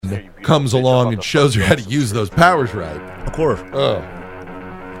man comes along and shows her how to use those powers right. Of course. Oh.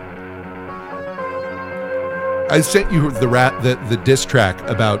 I sent you the diss track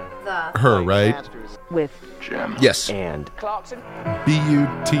about her, right? With Jim. Yes. and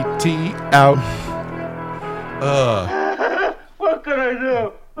B-U-T-T out. What can I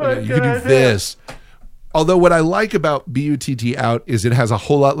do? You can do this. Although what I like about B-U-T-T out is it has a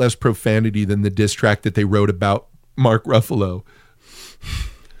whole lot less profanity than the diss track that they wrote about Mark Ruffalo.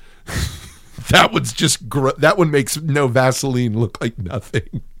 That one's just that one makes no Vaseline look like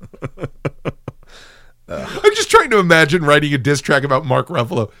nothing. I'm just trying to imagine writing a diss track about Mark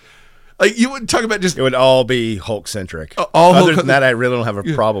Ruffalo. Like, you wouldn't talk about just... It would all be Hulk-centric. Other than that, I really don't have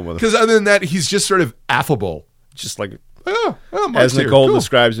a problem with it. Because other than that, he's just sort of affable. Just like... Mark's as Nicole here. Cool.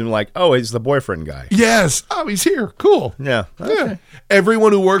 describes him, like, oh, he's the boyfriend guy. Yes. Oh, he's here. Cool. Yeah. Okay. Yeah.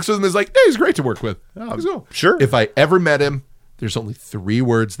 Everyone who works with him is like, hey, he's great to work with. Oh, sure. If I ever met him, there's only 3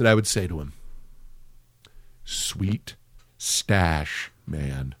 words that I would say to him. Sweet stash,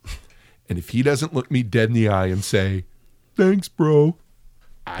 man. And if he doesn't look me dead in the eye and say, thanks, bro,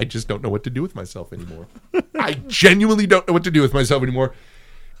 I just don't know what to do with myself anymore. I genuinely don't know what to do with myself anymore.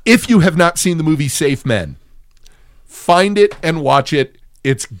 If you have not seen the movie Safe Men, find it and watch it.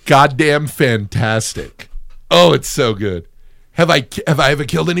 It's goddamn fantastic. Oh, it's so good. Have I ever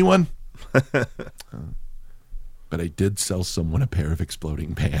killed anyone? But I did sell someone a pair of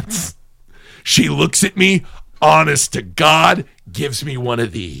exploding pants. She looks at me, honest to God, gives me one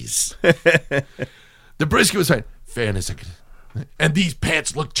of these. The brisket was fine. Fairness, and these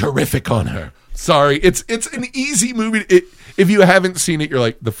pants look terrific on her. Sorry, it's an easy movie. If you haven't seen it, you're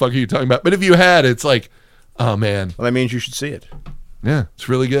like, the fuck are you talking about? But if you had, it's like, oh, man. Well, that means you should see it. Yeah, it's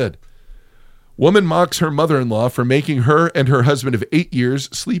really good. Woman mocks her mother-in-law for making her and her husband of 8 years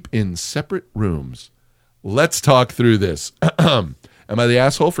sleep in separate rooms. Let's talk through this. Am I the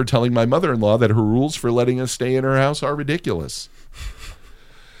asshole for telling my mother-in-law that her rules for letting us stay in her house are ridiculous?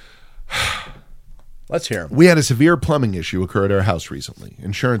 Let's hear them. We had a severe plumbing issue occur at our house recently.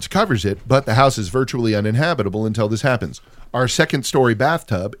 Insurance covers it, but the house is virtually uninhabitable until this happens. Our second-story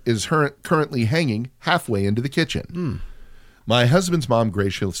bathtub is currently hanging halfway into the kitchen. My husband's mom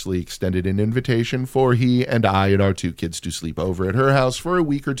graciously extended an invitation for he and I and our 2 kids to sleep over at her house for a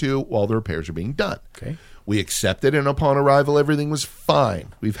week or 2 while the repairs are being done. Okay. We accepted, and upon arrival, everything was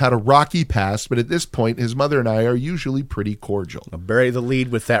fine. We've had a rocky past, but at this point, his mother and I are usually pretty cordial. I'll bury the lead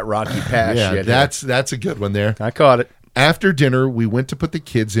with that rocky past. Yeah, that's a good one there. I caught it. After dinner, we went to put the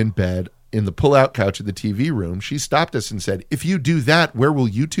kids in bed in the pull-out couch of the TV room. She stopped us and said, if you do that, where will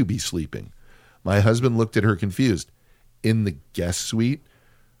you 2 be sleeping? My husband looked at her confused. In the guest suite?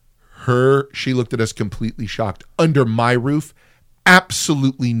 She looked at us completely shocked. Under my roof?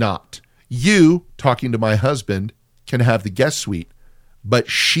 Absolutely not. You, talking to my husband, can have the guest suite, but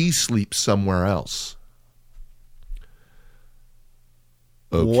she sleeps somewhere else.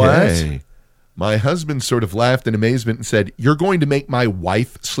 Okay. What? My husband sort of laughed in amazement and said, you're going to make my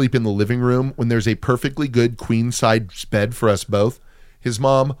wife sleep in the living room when there's a perfectly good queen-size bed for us both? His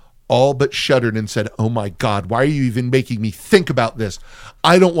mom all but shuddered and said, oh my God, why are you even making me think about this?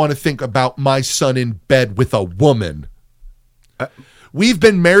 I don't want to think about my son in bed with a woman. We've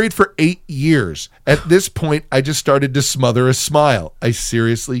been married for 8 years. At this point, I just started to smother a smile. I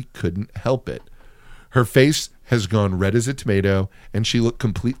seriously couldn't help it. Her face has gone red as a tomato, and she looked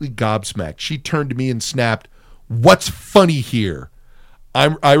completely gobsmacked. She turned to me and snapped, what's funny here?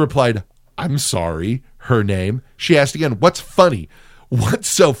 I replied, I'm sorry, her name. She asked again, what's funny? What's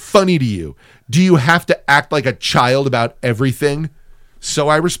so funny to you? Do you have to act like a child about everything? So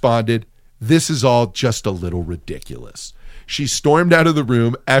I responded, this is all just a little ridiculous. She stormed out of the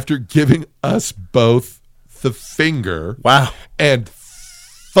room after giving us both the finger. Wow. And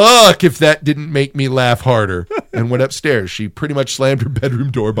fuck if that didn't make me laugh harder. And went upstairs. She pretty much slammed her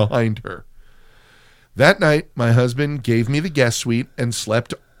bedroom door behind her. That night, my husband gave me the guest suite and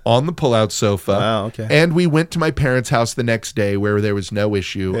slept on the pull-out sofa. Wow, okay. And we went to my parents' house the next day where there was no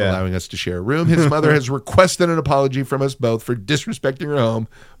issue allowing us to share a room. His mother has requested an apology from us both for disrespecting her home,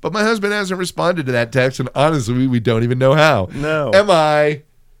 but my husband hasn't responded to that text, and honestly, we don't even know how. No. Am I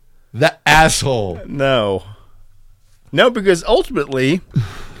the asshole? No. No, because ultimately,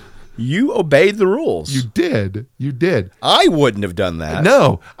 you obeyed the rules. You did. You did. I wouldn't have done that.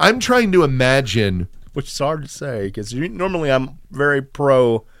 No. I'm trying to imagine... Which is hard to say, because normally I'm very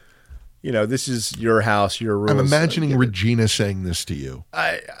pro, this is your house, your rules. I'm imagining Regina saying this to you.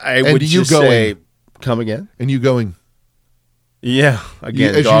 I would just say, come again? And you going... Yeah,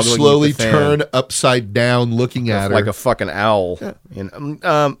 again. As you slowly turn upside down looking at her. Like a fucking owl.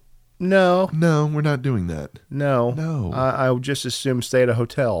 Yeah. No. No, we're not doing that. No. I would just assume stay at a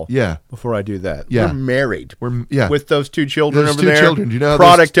hotel. Yeah. Before I do that. Yeah. We're married. Yeah. With those two children Those over two there. children. Do you know how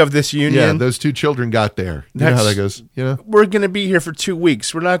product of this union. Yeah, those two children got there. You know how that goes. You know, we're going to be here for 2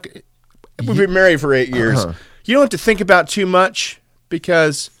 weeks. We've been married for 8 years. Uh-huh. You don't have to think about too much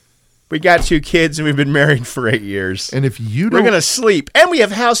because we got 2 kids and we've been married for 8 years. And if you we're don't, going to sleep, and we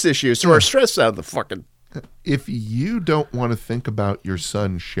have house issues, so we're stressed out of the fucking. if you don't want to think about your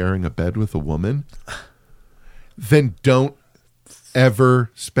son sharing a bed with a woman, then don't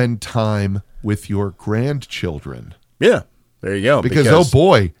ever spend time with your grandchildren. Yeah, there you go. Because oh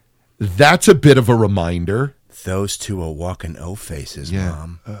boy, that's a bit of a reminder. Those two are walking O faces, Yeah.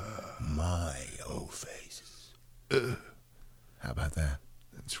 Mom. My O faces. How about that?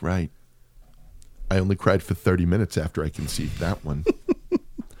 That's right. I only cried for 30 minutes after I conceived that one.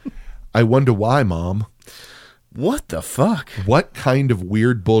 I wonder why, Mom. What the fuck? What kind of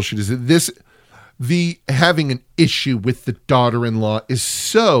weird bullshit is it? The having an issue with the daughter-in-law is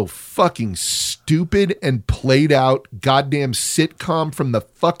so fucking stupid and played out goddamn sitcom from the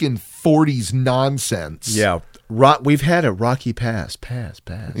fucking 40s nonsense. Yeah, we've had a rocky past.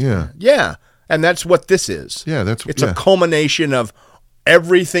 Yeah. Yeah, and that's what this is. Yeah, it's a culmination of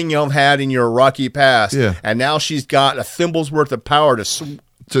everything you've had in your rocky past. Yeah. And now she's got a thimble's worth of power to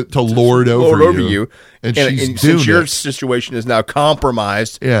lord over you. And since your situation is now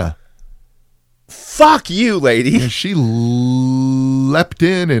compromised. Yeah. Fuck you, lady. Yeah, she leapt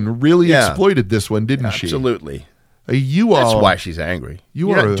in and really exploited this one, didn't she? Absolutely. That's why she's angry.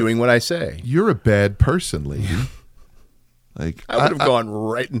 You're not doing what I say. You're a bad person, lady. Like I would have gone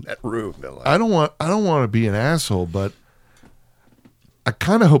right in that room. I don't want to be an asshole, but I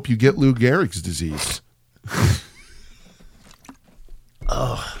kind of hope you get Lou Gehrig's disease.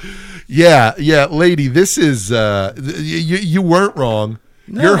 Oh. Yeah, lady, this is you weren't wrong.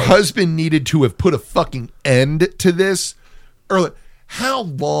 No. Your husband needed to have put a fucking end to this early. How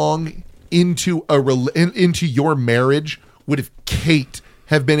long into your marriage would have Kate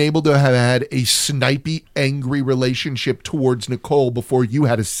have been able to have had a snipey, angry relationship towards Nicole before you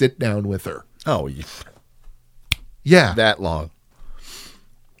had to sit down with her? Oh, yeah, that long.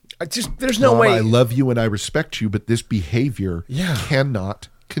 There's no way. I love you and I respect you, but this behavior cannot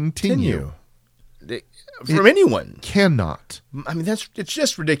continue. From anyone. Cannot. I mean, it's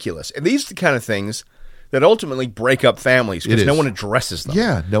just ridiculous. And these are the kind of things that ultimately break up families because no one addresses them.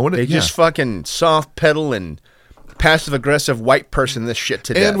 Yeah, no one. They just fucking soft pedal and passive aggressive white person this shit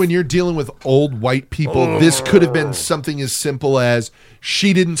to death. And when you're dealing with old white people, this could have been something as simple as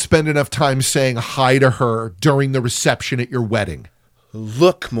she didn't spend enough time saying hi to her during the reception at your wedding.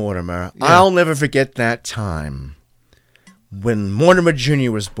 Look, Mortimer, I'll never forget that time when Mortimer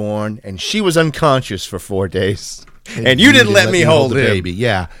Jr. was born and she was unconscious for 4 days. And you didn't let me hold him. Baby.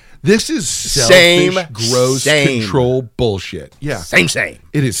 Yeah. This is selfish, gross control bullshit. Yeah. Same.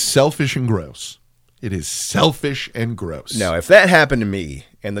 It is selfish and gross. It is selfish and gross. Now, if that happened to me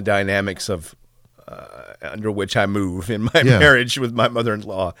and the dynamics of under which I move in my marriage with my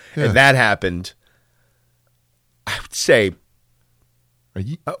mother-in-law, and that happened, I would say,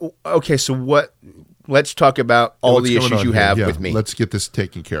 okay, so what? Let's talk about all the issues you have with me. Let's get this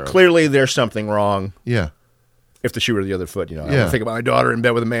taken care of. Clearly, there's something wrong. Yeah. If the shoe were the other foot, I think about my daughter in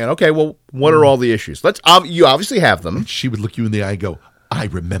bed with a man. Okay, well, what are all the issues? You obviously have them. And she would look you in the eye and go, I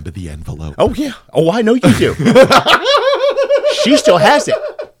remember the envelope. Oh, yeah. Oh, I know you do. She still has it.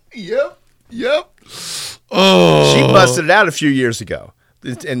 Yep. Oh. She busted it out a few years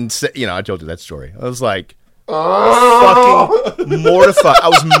aI told you that story. I was like, fucking mortified. I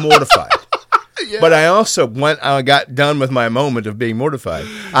was mortified. Yeah. But I also, when I got done with my moment of being mortified,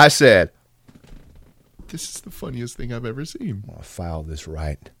 I said, this is the funniest thing I've ever seen. I'll file this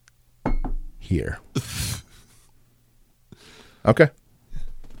right here. Okay.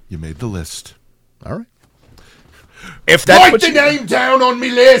 You made the list. All right. If that's write the name down on me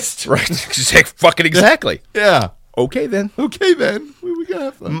list. Right. Fucking exactly. Yeah. Okay, then. We gotta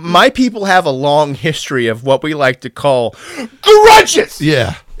have fun. My people have a long history of what we like to call grudges.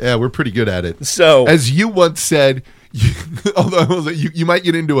 Yeah, we're pretty good at it. So, as you once said, although you might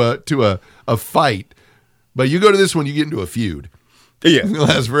get into a fight, but you go to this one, you get into a feud. Yeah, it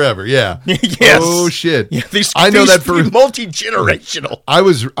lasts forever. Yeah. Yes. Oh shit. Yeah, I know that for multi-generational. I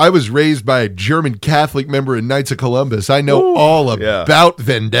was raised by a German Catholic member in Knights of Columbus. I know all about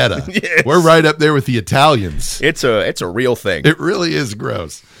vendetta. Yes. We're right up there with the Italians. It's a real thing. It really is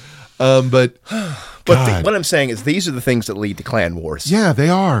gross. But what I'm saying is these are the things that lead to clan wars. Yeah, they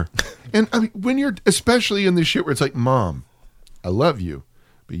are. And I mean, when you're especially in this shit where it's like, Mom, I love you,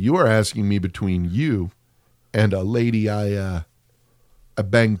 but you are asking me between you and a lady I I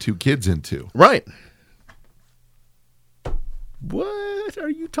banged 2 kids into. Right. What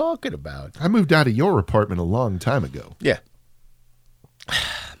are you talking about? I moved out of your apartment a long time ago. Yeah.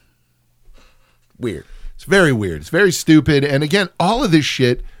 Weird. It's very weird. It's very stupid. And again, all of this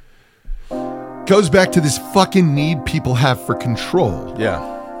shit goes back to this fucking need people have for control. Yeah.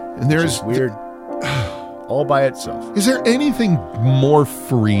 And there's weird. All by itself. Is there anything more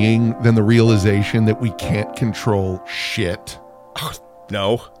freeing than the realization that we can't control shit?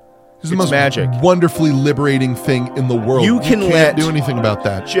 No. It's the most magic. Wonderfully liberating thing in the world. You can't do anything about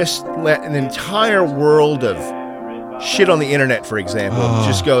that. Just let an entire world of shit on the internet, for example,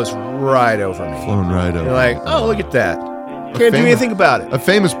 just goes right over me. Flown right over. You're like, oh, look at that. Can't do anything about it. A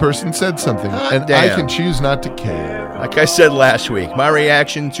famous person said something, and damn. I can choose not to care. Like I said last week, my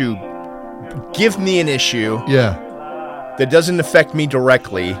reaction to give me an issue that doesn't affect me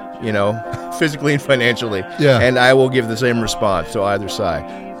directly, physically and financially, and I will give the same response to either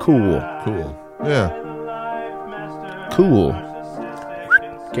side. Cool. Yeah. Cool.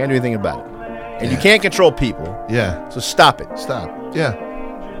 Can't do anything about it. And you can't control people. Yeah. So stop it. Yeah.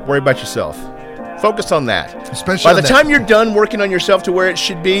 Worry about yourself. Focus on that. Especially by the time you're done working on yourself to where it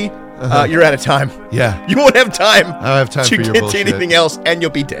should be, you're out of time. Yeah. You won't have time. I don't have time to for your get bullshit. to anything else, and you'll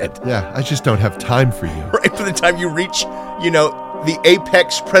be dead. Yeah. I just don't have time for you. Right by the time you reach, the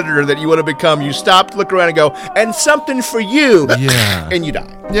apex predator that you want to become, you stop, look around, and go, and something for you. Yeah. And you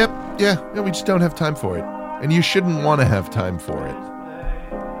die. Yep. Yeah. No, we just don't have time for it. And you shouldn't want to have time for it.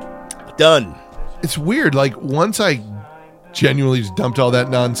 Done. It's weird. Like, once I genuinely just dumped all that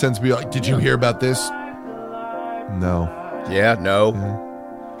nonsense, be like, did you hear about this? No. Yeah, no.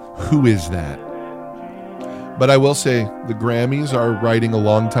 Who is that? But I will say, the Grammys are righting a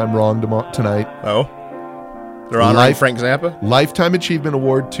long time wrong tonight. Oh? They're honoring Frank Zappa? Lifetime Achievement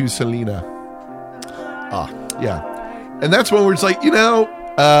Award to Selena. Yeah. And that's when we're just like,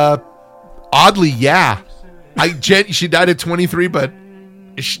 oddly, yeah. She died at 23, but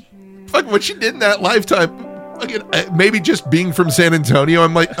what she did in that lifetime, maybe just being from San Antonio,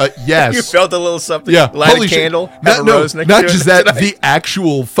 I'm like, yes. You felt a little something? Yeah. Light a candle? Have a rose next not to just it that, tonight? the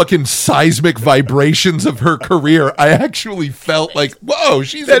actual fucking seismic vibrations of her career, I actually felt like, whoa,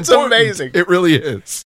 she's That's important. amazing. It really is.